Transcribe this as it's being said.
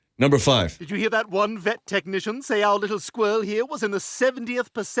Number 5. Did you hear that one vet technician say our little squirrel here was in the 70th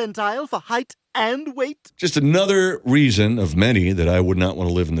percentile for height and weight? Just another reason of many that I would not want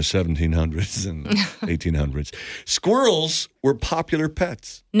to live in the 1700s and 1800s. Squirrels were popular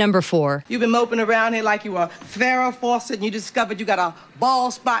pets. Number 4. You've been moping around here like you were Farrah Fawcett and you discovered you got a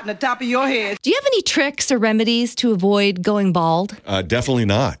bald spot in the top of your head. Do you have any tricks or remedies to avoid going bald? Definitely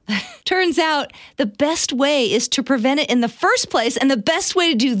not. Turns out the best way is to prevent it in the first place, and the best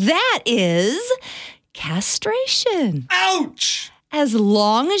way to do that is castration. Ouch! As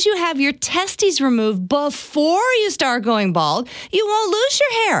long as you have your testes removed before you start going bald, you won't lose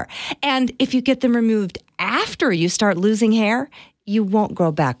your hair. And if you get them removed after you start losing hair, you won't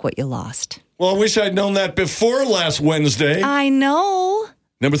grow back what you lost. Well, I wish I'd known that before last Wednesday. I know.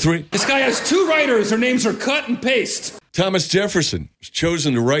 Number 3. This guy has 2 writers. Their names are cut and paste. Thomas Jefferson was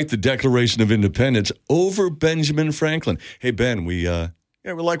chosen to write the Declaration of Independence over Benjamin Franklin. Hey, Ben, we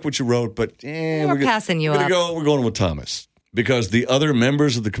like what you wrote, but we're passing you up. We're going with Thomas because the other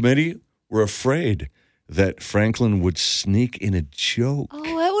members of the committee were afraid that Franklin would sneak in a joke. Oh,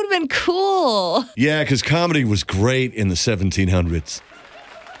 that would have been cool. Yeah, because comedy was great in the 1700s.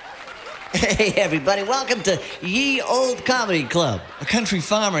 Hey, everybody, welcome to Ye Old Comedy Club. A country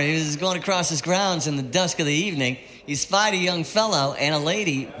farmer is going across his grounds in the dusk of the evening. He spied a young fellow and a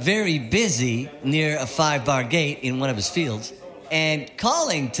lady very busy near a 5-bar gate in one of his fields. And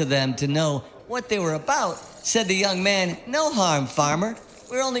calling to them to know what they were about, said the young man, "No harm, farmer.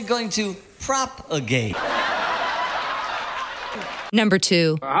 We're only going to propagate." Number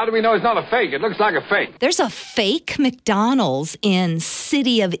 2. How do we know it's not a fake? It looks like a fake. There's a fake McDonald's in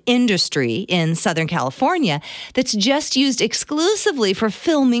City of Industry in Southern California that's just used exclusively for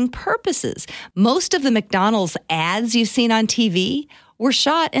filming purposes. Most of the McDonald's ads you've seen on TV were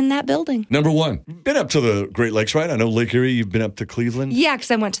shot in that building. Number 1. You've been up to the Great Lakes, right? I know Lake Erie, you've been up to Cleveland. Yeah, because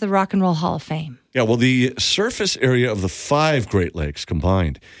I went to the Rock and Roll Hall of Fame. Yeah, well, the surface area of the 5 Great Lakes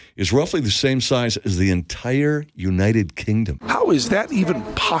combined is roughly the same size as the entire United Kingdom. How is that even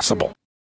possible?